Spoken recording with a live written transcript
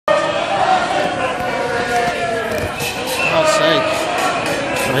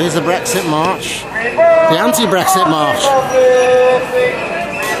here's the Brexit march, the anti-Brexit march.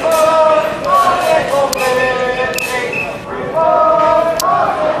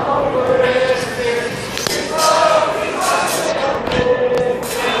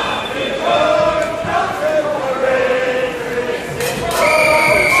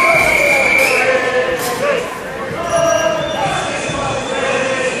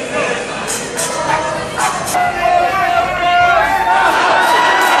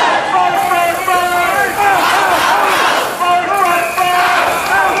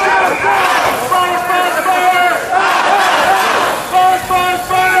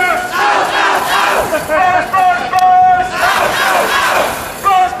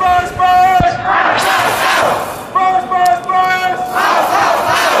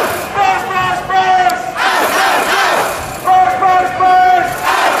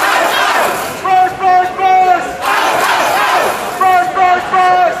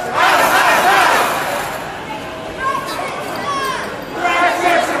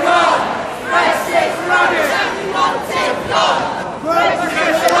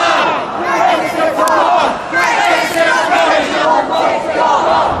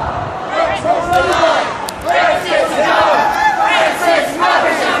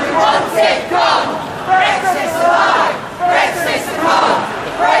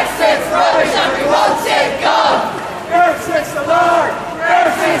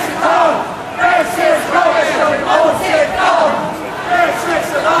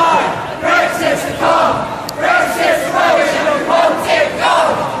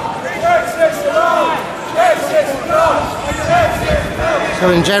 So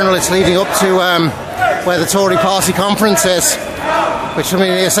in general it's leading up to where the Tory party conference is, which will be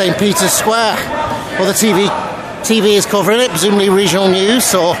near St Peter's Square. Well, the TV is covering it, presumably regional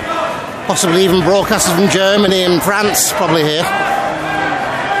news, or possibly even broadcasters from Germany and France probably here.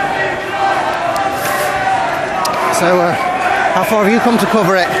 So how far have you come to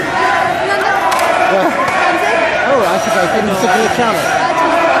cover it? Oh right, okay, in a particular channel.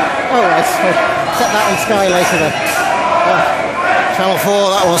 Oh right, so set that on Sky later then. Channel 4,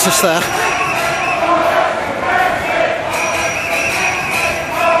 that was just there.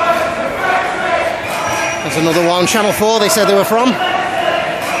 There's another one, Channel 4, they said they were from.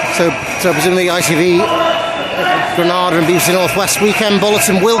 So presumably ITV, Granada and BBC North West Weekend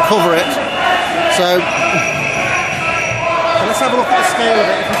Bulletin will cover it. So let's have a look at the scale of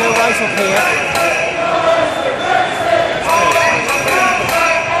it. If we go right up here.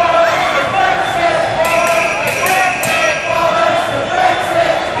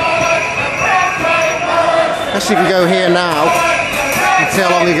 Let's see if we go here now and see how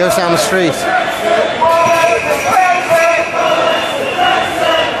long it goes down the street.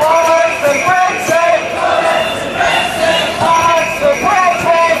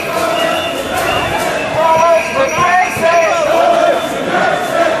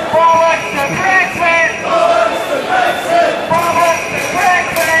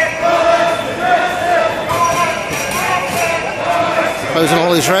 Closing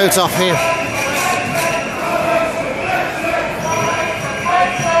all these roads off here.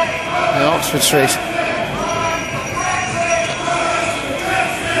 Oxford Street.